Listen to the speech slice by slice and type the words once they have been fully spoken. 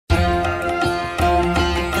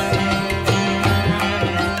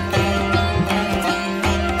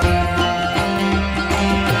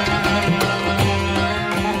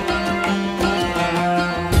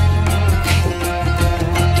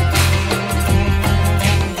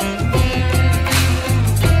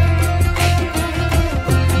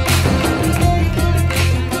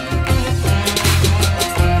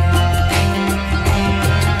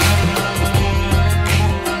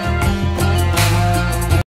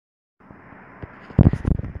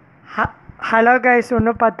Hello guys,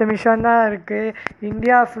 இன்னும் 10 நிமிஷம் தான் இருக்குது.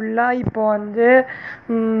 இந்தியா ஃபுல்லாக இப்போ வந்து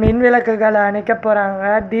மின் விளக்குகளை அணைக்க போகிறாங்க.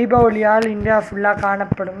 தீபாவளியால் இந்தியா ஃபுல்லாக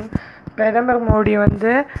காணப்படும். பிரதமர் மோடி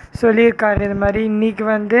வந்து சொல்லியிருக்காரு, இது மாதிரி இன்றைக்கி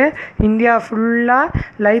வந்து இந்தியா ஃபுல்லாக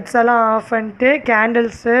லைட்ஸ் எல்லாம் ஆஃப் பண்ணிட்டு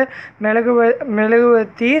கேண்டில்ஸு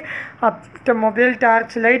மெழுகுவத்தி மொபைல்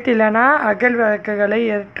டார்ச் லைட் இல்லைனா அகல் விளக்குகளை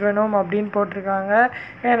ஏற்றணும் அப்படின்னு போட்டிருக்காங்க.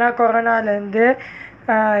 ஏன்னா கொரோனாலேருந்து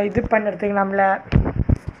இது பண்ணுறதுக்கு நம்மளை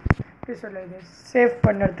சொல்லுது சேவ்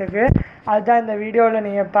பண்ணுறதுக்கு. அதுதான் இந்த வீடியோவில்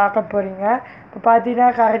நீங்கள் பார்க்க போகிறீங்க. இப்போ பார்த்தீங்கன்னா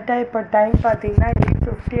கரெக்டாக இப்போ டைம் பார்த்தீங்கன்னா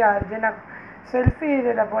 8:50 ஆகுது. நான் செல்ஃபி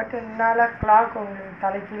இதில் போட்டதுனால கிளாக் உங்களுக்கு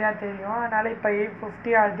தலைக்கீழாக தெரியும். அதனால் இப்போ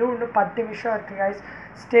 8:50 ஆகுது. இன்னும் 10 நிமிஷம் இருக்குது கைஸ்.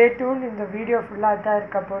 Stay tune. இந்த வீடியோ ஃபுல்லாக தான்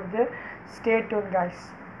இருக்க போகுது. Stay tune guys.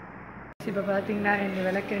 இப்போ பார்த்தீங்கன்னா 2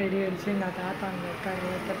 விளக்கு ரெடி ஆகிடுச்சு. எங்கள் தாத்தா அங்கே இருக்காங்க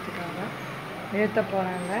ஏற்றுறதுக்காக ஏற்ற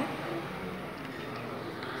போகிறாங்க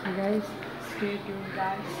கைஸ். Stay tune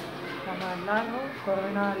guys. நம்ம எல்லாரும்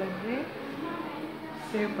கொரோனாலேருந்து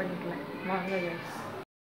சேவ் பண்ணிக்கலாம் வாங்க கைஸ்.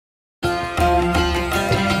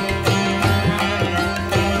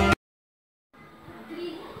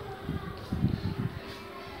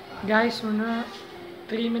 கைஸ் இன்னும்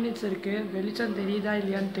 3 மினிட்ஸ் இருக்குது. வெளிச்சம் தெரியுதா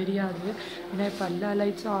இல்லையான்னு தெரியாது. ஏன்னா இப்போ எல்லா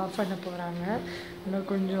லைட்ஸும் ஆஃப் பண்ண போகிறாங்க. இன்னும்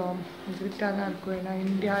கொஞ்சம் இருட்டாக தான் இருக்கும். ஏன்னா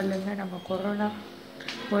இந்தியாவிலேருந்து நம்ம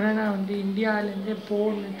கொரோனா வந்து இந்தியாவிலேருந்து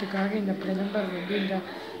போனதுக்காக இந்த பிரதமர் வந்து இந்த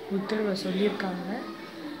உத்தரவை சொல்லியிருக்காங்க.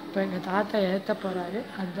 இப்போ எங்கள் தாத்தா ஏற்ற போகிறாரு.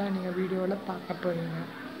 அதுதான் நீங்கள் வீடியோவில் பார்க்க போகிறீங்க.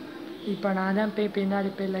 இப்போ நான் தான்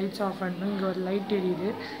பின்னாடி போய் லைட்ஸ் ஆஃப் பண்ணணும். இங்கே ஒரு லைட்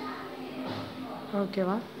எரியுது.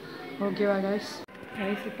 ஓகேவா கைஸ்.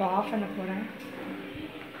 இப்போ ஆஃப் பண்ண போகிறேன்.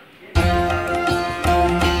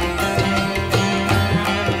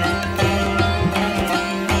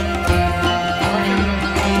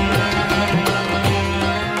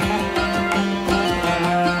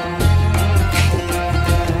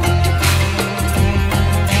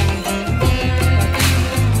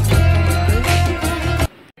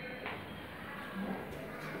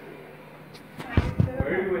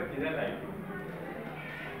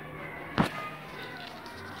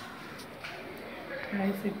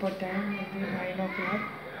 இப்போ டைம் வந்து 9 o'clock.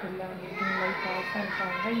 எல்லா மீட்டிங் லைட் ஆஃப்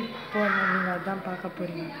பண்ணிட்டாங்க. இப்போ நீங்கள் அதுதான் பார்க்க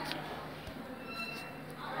போகிறீங்க.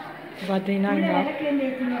 பார்த்தீங்கன்னா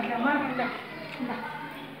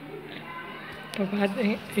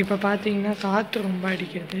இப்போ பார்த்தீங்கன்னா காற்று ரொம்ப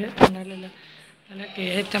அடிக்கிறது. அதனால விளக்கு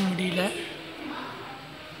ஏற்ற முடியல.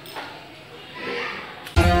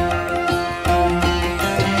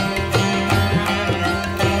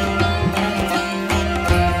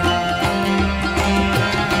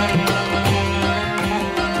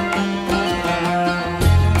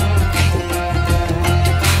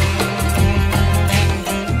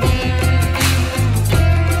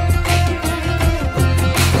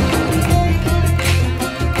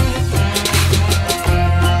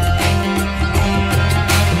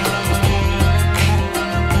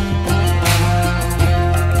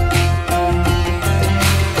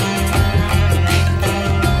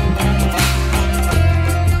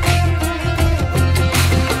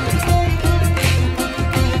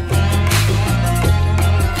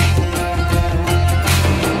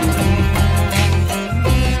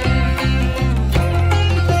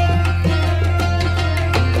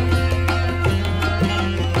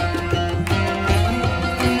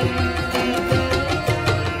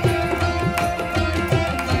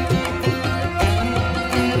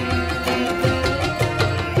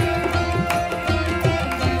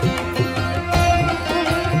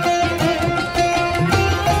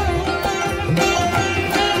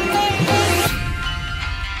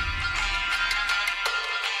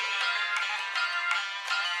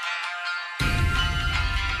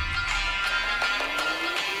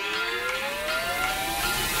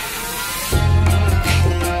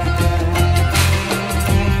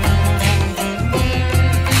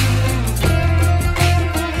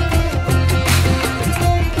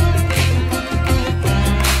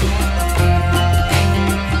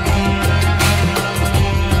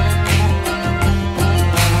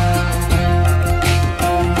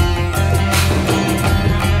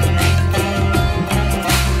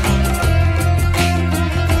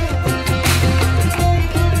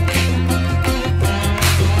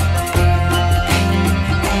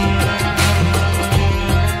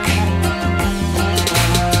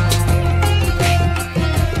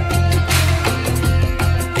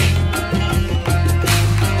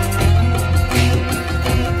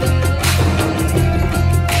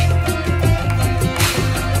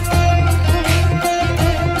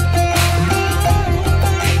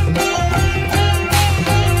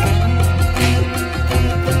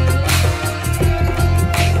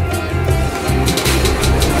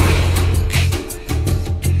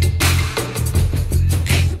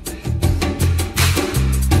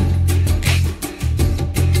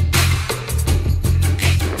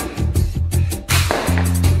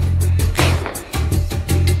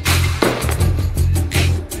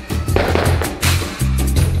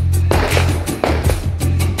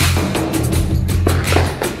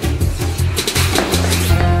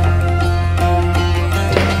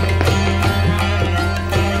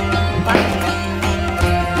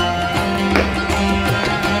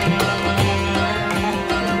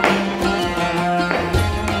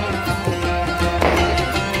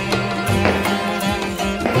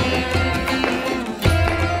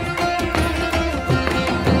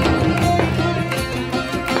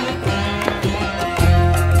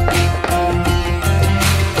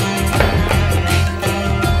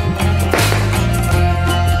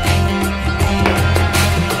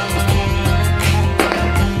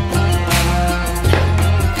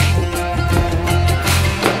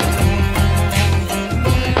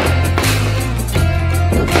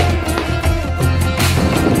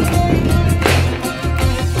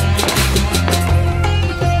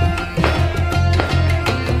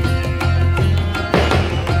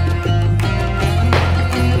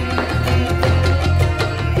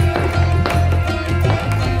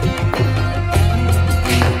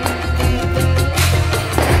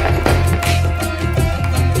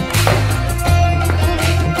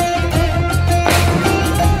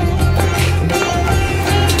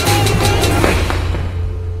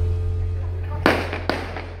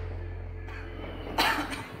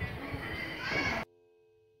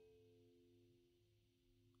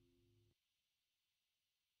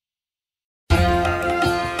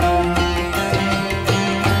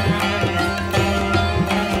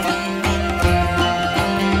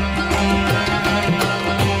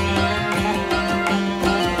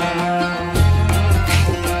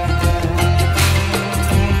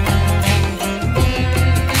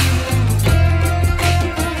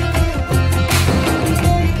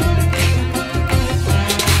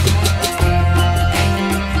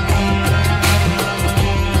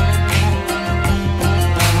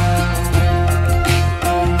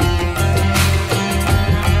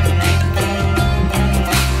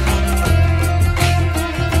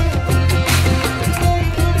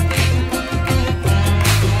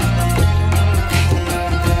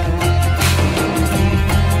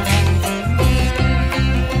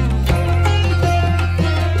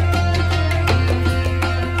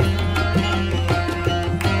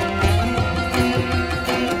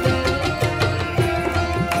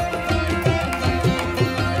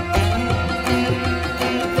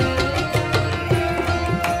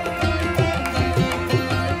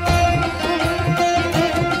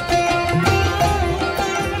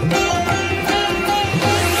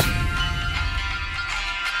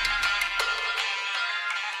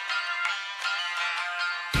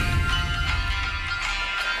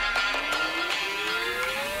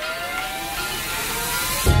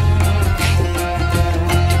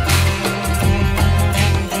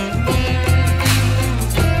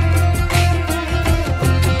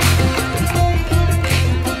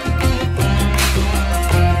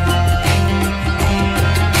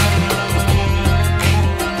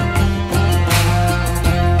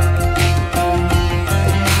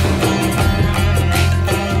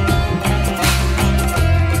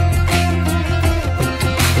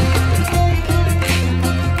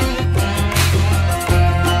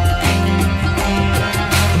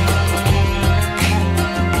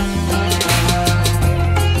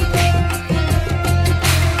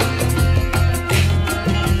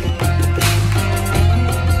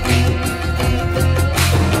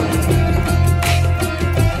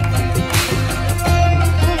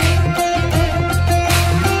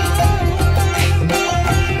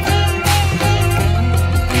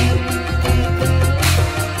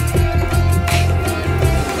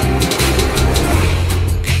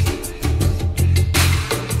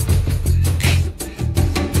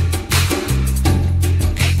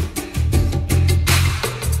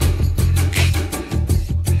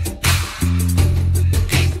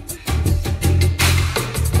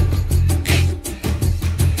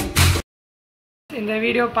 இந்த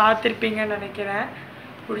வீடியோ பார்த்துருப்பீங்கன்னு நினைக்கிறேன்.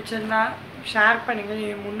 பிடிச்சிருந்தா ஷேர் பண்ணுங்கள்.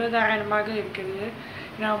 இது முன்னுதாரணமாக இருக்குது.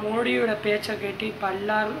 நான் மோடியோட பேச்சை கேட்டு இப்போ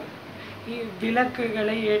எல்லாரும்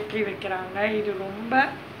விளக்குகளை ஏற்றி வைக்கிறாங்க. இது ரொம்ப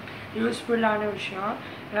யூஸ்ஃபுல்லான விஷயம்.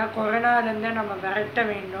 ஏன்னா கொரோனாலேருந்து நம்ம விரட்ட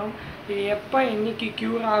வேண்டும். இது எப்போ என்றைக்கு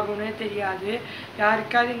க்யூர் ஆகும்னே தெரியாது.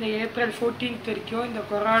 யாருக்காவது இந்த ஏப்ரல் 14th வரைக்கும் இந்த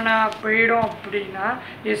கொரோனா போயிடும் அப்படின்னா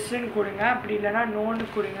எஸ்ன்னு கொடுங்க, அப்படி இல்லைன்னா நோன்னு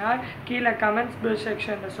கொடுங்க. கீழே கமெண்ட்ஸ்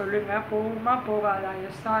செக்ஷனில் சொல்லுங்கள். போகுமா போகாதா,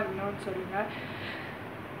 எஸ்ஸா நோன்னு சொல்லுங்கள்.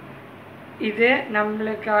 இது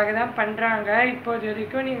நம்மளுக்காக தான் பண்ணுறாங்க. இப்போது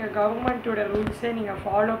வரைக்கும் நீங்கள் கவர்மெண்ட்டோட ரூல்ஸே நீங்கள்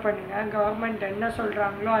ஃபாலோ பண்ணுங்கள். கவர்மெண்ட் என்ன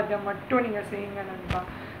சொல்கிறாங்களோ அதை மட்டும் நீங்கள் செய்யுங்க நண்பா.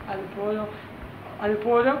 அது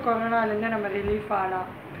போதும் கொரோனாலேருந்து நம்ம ரிலீஃப் ஆகலாம்.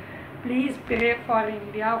 Please pray for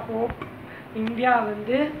India. Hope India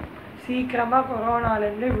சீக்கிரமாக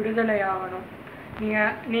கொரோனாலேருந்து விடுதலை ஆகணும்.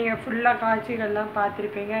 நீங்கள் ஃபுல்லாக காட்சிகள்லாம்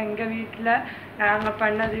பார்த்துருப்பீங்க. எங்கள் வீட்டில் நாங்கள்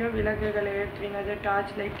பண்ணதையும் விளக்குகளை ஏற்றினது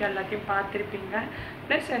டார்ச் லைட் எல்லாத்தையும் பார்த்துருப்பீங்க.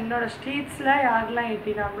 ப்ளஸ் என்னோடய ஸ்ட்ரீட்ஸில் யாரெல்லாம்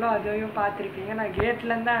ஏற்றினாங்களோ அதையும் பார்த்துருப்பீங்க. நான்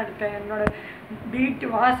கேட்லேருந்து தான் எடுத்தேன். என்னோடய வீட்டு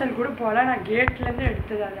வாசல் கூட போல் நான் கேட்லேருந்து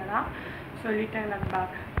எடுத்தது அதெல்லாம் சொல்லிட்டேன் நண்பா.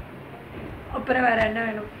 அப்புறம் வேறு என்ன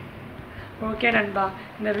வேணும்? ஓகே நண்பா,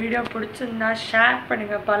 இந்த வீடியோ பிடிச்சிருந்தா ஷேர்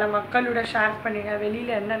பண்ணுங்கள், பல மக்களோட ஷேர் பண்ணுங்கள். வெளியில்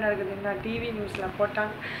என்ன நடக்குதுன்னா டிவி நியூஸில்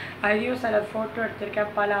போட்டாங்க, அதையும் சில ஃபோட்டோ எடுத்திருக்கேன்.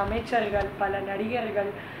 பல அமைச்சர்கள், பல நடிகர்கள்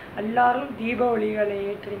எல்லாரும் தீப ஒளிகளை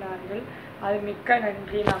ஏற்றினார்கள். அது மிக்க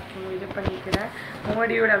நன்றி. நான் இது பண்ணிக்கிறேன்.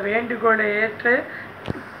 மோடியோட வேண்டுகோளை ஏற்று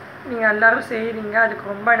நீங்கள் எல்லோரும் செய்கிறீங்க,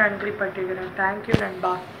 அதுக்கு ரொம்ப நன்றி பட்டுக்கிறேன். தேங்க்யூ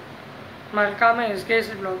நண்பா. மறக்காமல்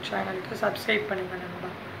எஸ்கேஎஸ் வ்ளாக் சேனலுக்கு சப்ஸ்கிரைப் பண்ணுங்கள் நண்பா.